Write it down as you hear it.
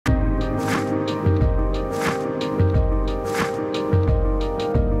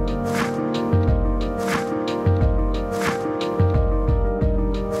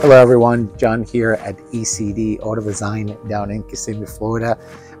Hello everyone, John here at E.C.D Automotive Design down in Kissimmee, Florida.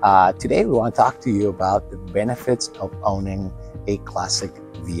 Today we want to talk to you about the benefits of owning a classic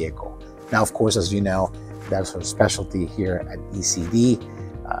vehicle. Now, of course, as you know, that's our specialty here at E.C.D.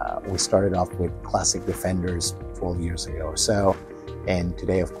 We started off with classic Defenders 12 years ago or so, and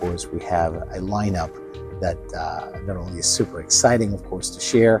today, of course, we have a lineup that not only is super exciting, of course, to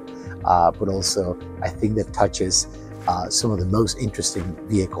share, but also I think that touches some of the most interesting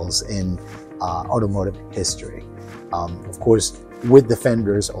vehicles in automotive history. Of course, with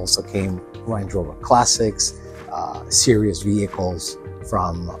Defenders also came Range Rover Classics, series vehicles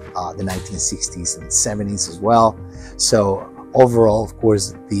from the 1960s and 70s as well. So overall, of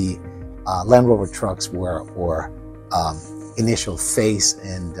course, the Land Rover trucks were initial face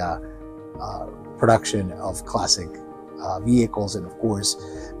and production of classic vehicles, and of course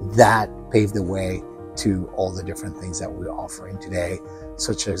that paved the way to all the different things that we're offering today,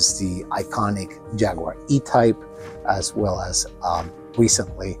 such as the iconic Jaguar E-Type, as well as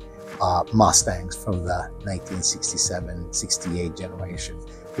recently Mustangs from the 1967-68 generation,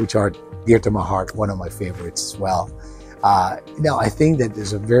 which are dear to my heart, one of my favorites as well. Now, I think that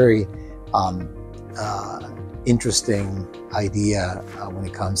there's a very interesting idea when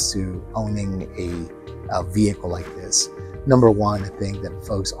it comes to owning a vehicle like this. Number one, I think that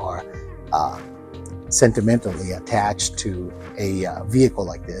folks are sentimentally attached to a vehicle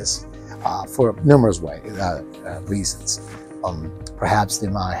like this for numerous reasons. Perhaps they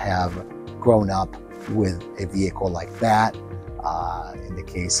might have grown up with a vehicle like that. In the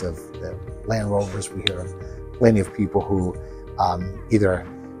case of the Land Rovers, we hear of plenty of people who either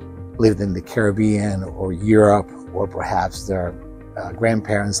lived in the Caribbean or Europe, or perhaps their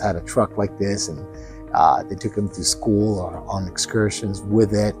grandparents had a truck like this and they took them to school or on excursions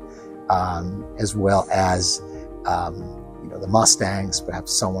with it. As well as the Mustangs,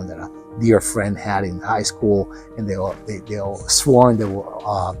 perhaps someone that a dear friend had in high school, and they'll sworn they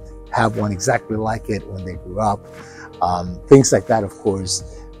will have one exactly like it when they grew up. Things like that, of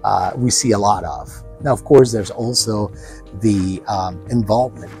course, we see a lot of. Now, of course, there's also the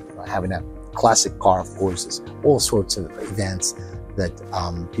involvement. Having a classic car, of course, is all sorts of events that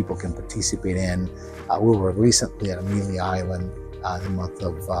people can participate in. We were recently at Amelia Island the month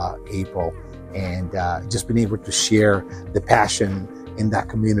of April, and just being able to share the passion in that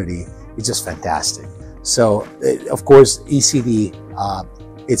community is just fantastic. So, of course, ECD,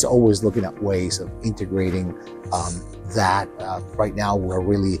 it's always looking at ways of integrating that. Right now, we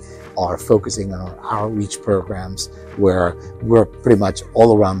really are focusing on our outreach programs, where we're pretty much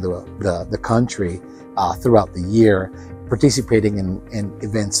all around the country throughout the year, participating in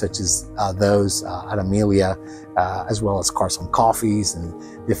events such as those at Amelia, as well as Cars on Coffees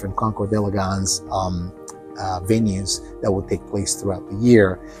and different Concours d'Elegance venues that will take place throughout the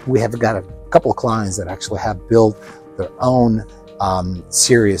year. We have got a couple of clients that actually have built their own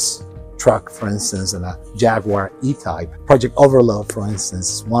series truck, for instance, and a Jaguar E-Type. Project Overload, for instance,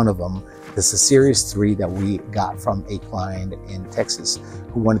 is one of them. This is a Series 3 that we got from a client in Texas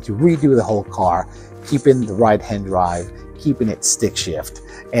who wanted to redo the whole car, keeping the right-hand drive, keeping it stick shift,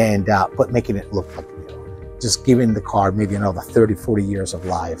 and but making it look like new. Just giving the car maybe another 30-40 years of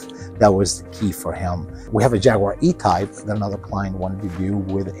life. That was the key for him. We have a Jaguar E-Type that another client wanted to do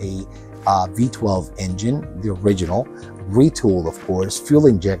with a V12 engine, the original, retooled, of course, fuel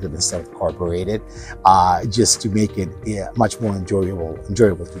injected instead of carbureted, just to make it much more enjoyable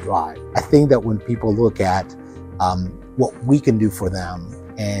to drive. I think that when people look at what we can do for them,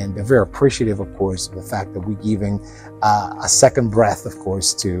 and they're very appreciative, of course, of the fact that we're giving a second breath, of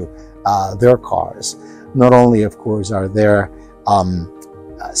course, to their cars. Not only, of course, are they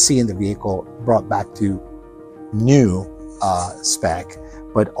seeing the vehicle brought back to new spec,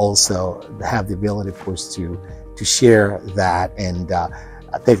 but also have the ability, of course, to share that and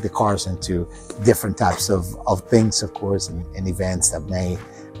take the cars into different types of things, of course, and events that may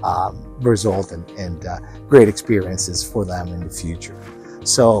result in great experiences for them in the future.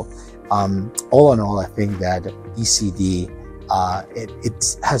 So all in all, I think that ECD,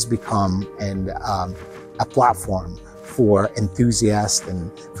 it has become a platform for enthusiasts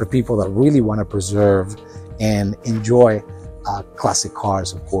and for people that really want to preserve and enjoy classic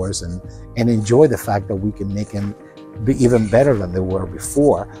cars, of course, and enjoy the fact that we can make them be even better than they were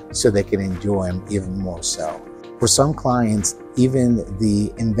before, so they can enjoy them even more so. For some clients, even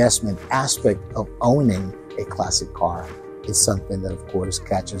the investment aspect of owning a classic car is something that, of course,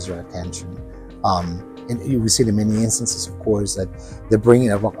 catches their attention. And you see in many instances, of course, that they're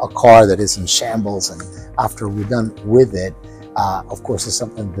bringing a car that is in shambles, and after we're done with it, of course, it's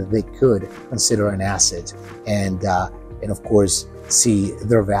something that they could consider an asset and and of course see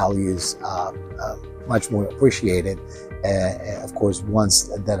their values much more appreciated. Of course, once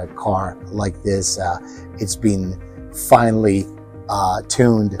that a car like this, it's been finally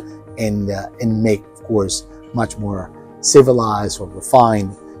tuned and make, of course, much more civilized or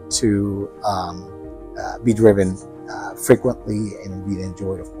refined to be driven frequently and be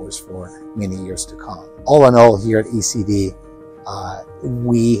enjoyed, of course, for many years to come. All in all, here at ECD,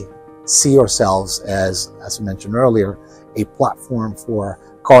 we see ourselves as I mentioned earlier, a platform for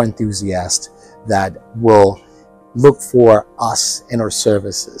car enthusiasts that will look for us and our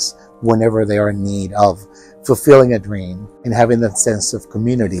services whenever they are in need of fulfilling a dream and having that sense of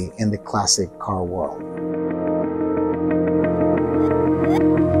community in the classic car world.